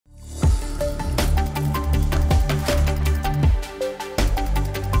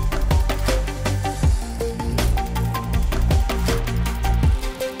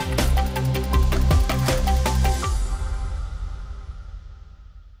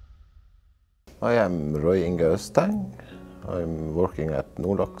I am Roy Inge Østeng. I'm working at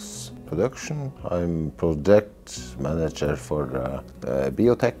Nordlaks Production. I'm project manager for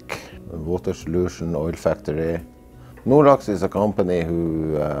biotech, water solution, oil factory. Nordlaks is a company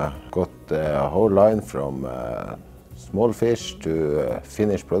who got a whole line from small fish to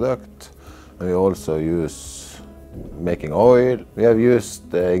finished product. We also use making oil. We have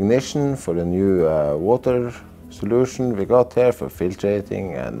used ignition for the new water solution we got here for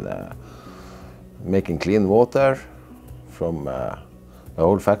filtrating and making clean water from the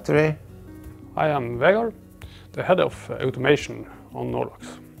whole factory. I am Vegard, the head of automation on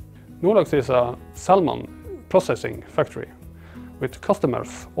Nordlaks. Nordlaks is a salmon processing factory with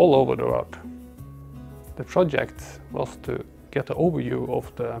customers all over the world. The project was to get an overview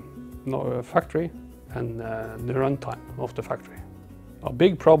of the factory and the runtime of the factory. A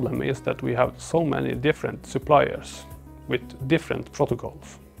big problem is that we have so many different suppliers with different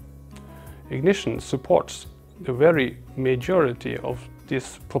protocols. Ignition supports the very majority of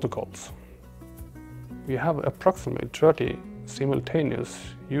these protocols. We have approximately 30 simultaneous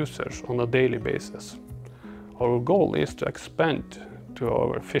users on a daily basis. Our goal is to expand to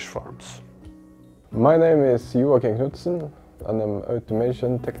our fish farms. My name is Joachim Knudsen and I'm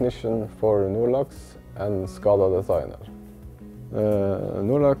automation technician for Nordlaks and SCADA designer.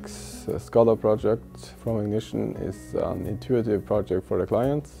 Nordlaks SCADA project from Ignition is an intuitive project for the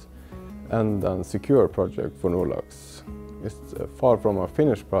clients and a secure project for Nordlaks. It's far from a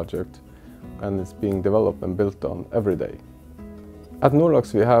finished project and it's being developed and built on every day. At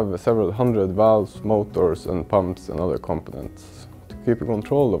Nordlaks we have several hundred valves, motors and pumps and other components. To keep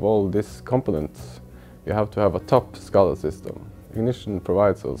control of all these components, you have to have a top SCADA system. Ignition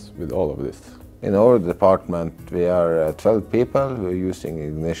provides us with all of this. In our department we are 12 people who are using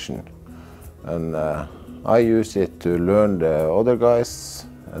Ignition. And I use it to learn the other guys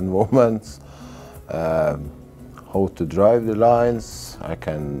and women how to drive the lines. I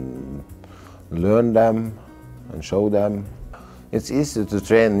can learn them and show them. It's easy to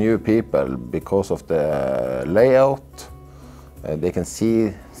train new people because of the layout. They can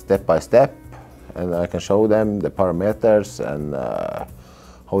see step by step and I can show them the parameters and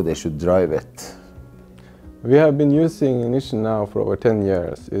how they should drive it. We have been using Ignition now for over 10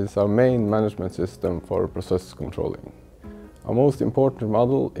 years. It's our main management system for process controlling. Our most important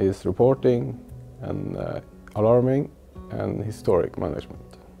model is reporting and alarming and historic management.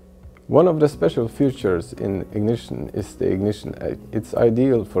 One of the special features in Ignition is the Ignition Edge. It's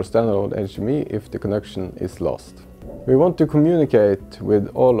ideal for standalone HME if the connection is lost. We want to communicate with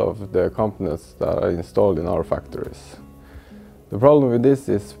all of the components that are installed in our factories. The problem with this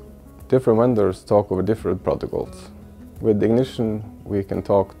is different vendors talk over different protocols. With Ignition, we can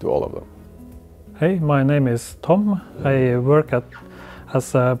talk to all of them. Hey, my name is Tom. I work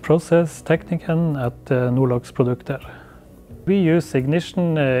as a process technician at Nordlaks Produkter. We use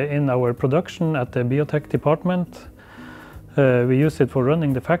Ignition in our production at the biotech department. We use it for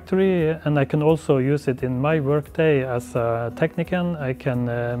running the factory, and I can also use it in my workday as a technician. I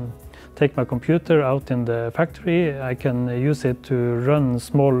can take my computer out in the factory. I can use it to run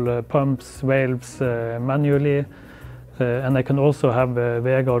small pumps, valves manually. And I can also have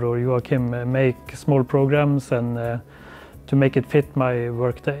Vegard or Joachim make small programs and to make it fit my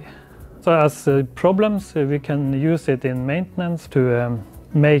workday. So as problems, we can use it in maintenance to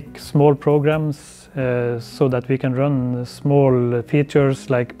make small programs so that we can run small features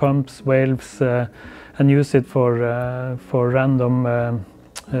like pumps, valves, and use it for random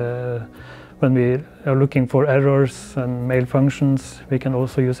when we are looking for errors and malfunctions. We can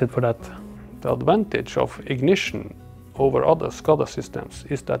also use it for that. The advantage of Ignition over other SCADA systems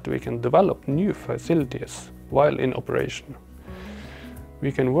is that we can develop new facilities while in operation.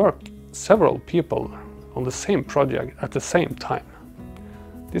 We can work several people on the same project at the same time.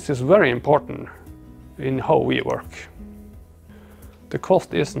 This is very important in how we work. The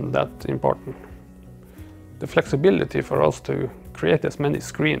cost isn't that important. The flexibility for us to create as many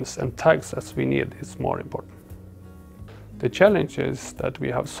screens and tags as we need is more important. The challenge is that we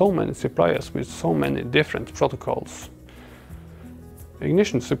have so many suppliers with so many different protocols.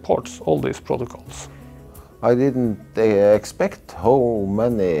 Ignition supports all these protocols. I didn't expect how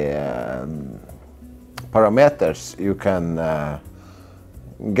many parameters you can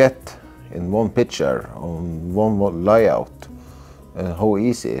get in one picture, on one layout, and how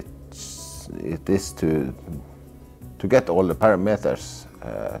easy it is to get all the parameters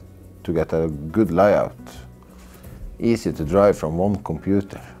to get a good layout. Easy to drive from one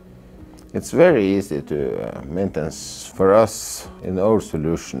computer. It's very easy to maintenance for us in our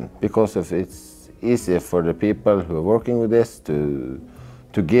solution because of it's easy for the people who are working with this to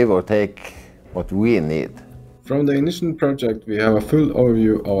give or take what we need. From the Ignition project, we have a full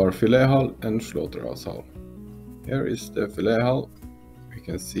overview of our fillet hull and slaughterhouse hull. Here is the fillet hull. We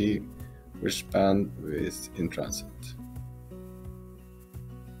can see which span is in transit.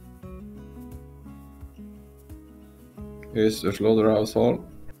 Here is the slaughterhouse hull.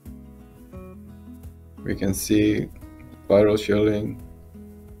 We can see spiral shielding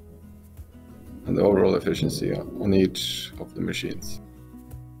and the overall efficiency on each of the machines.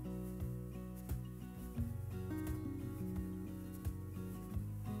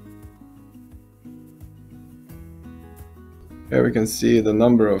 Here we can see the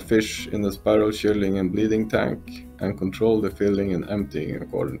number of fish in the spiral shielding and bleeding tank and control the filling and emptying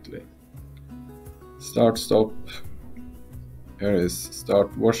accordingly. Start, stop. Here is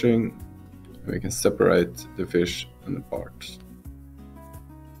start washing. We can separate the fish and the parts.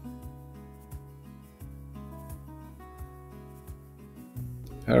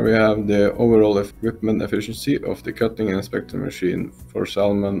 Here we have the overall equipment efficiency of the cutting and inspecting machine for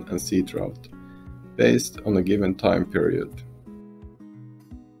salmon and sea trout, based on a given time period.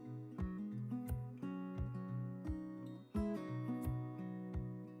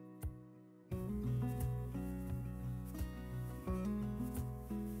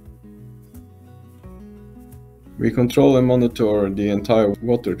 We control and monitor the entire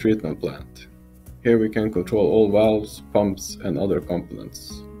water treatment plant. Here we can control all valves, pumps and other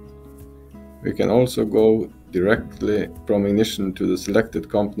components. We can also go directly from ignition to the selected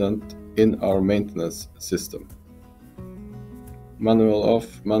component in our maintenance system. Manual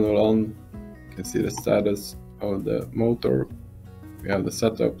off, manual on. You can see the status of the motor. We have the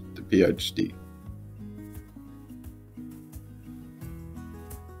setup, the PhD.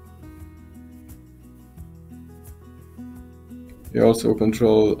 We also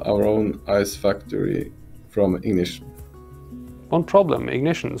control our own ice factory from Ignition. One problem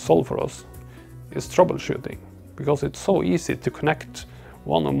Ignition solved for us is troubleshooting, because it's so easy to connect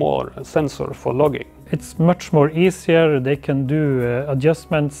one or more sensors for logging. It's much more easier. They can do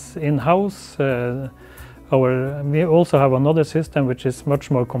adjustments in-house. We also have another system which is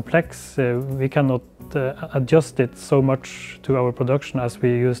much more complex. We cannot adjust it so much to our production as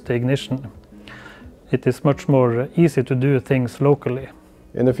we use the Ignition. It is much more easy to do things locally.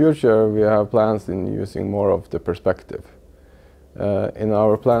 In the future, we have plans in using more of the perspective. In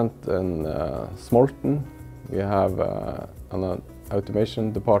our plant in Smolten, we have an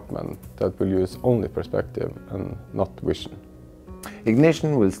automation department that will use only perspective and not vision.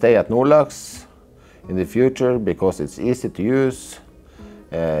 Ignition will stay at Nordlaks in the future because it's easy to use,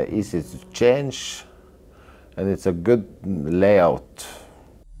 easy to change, and it's a good layout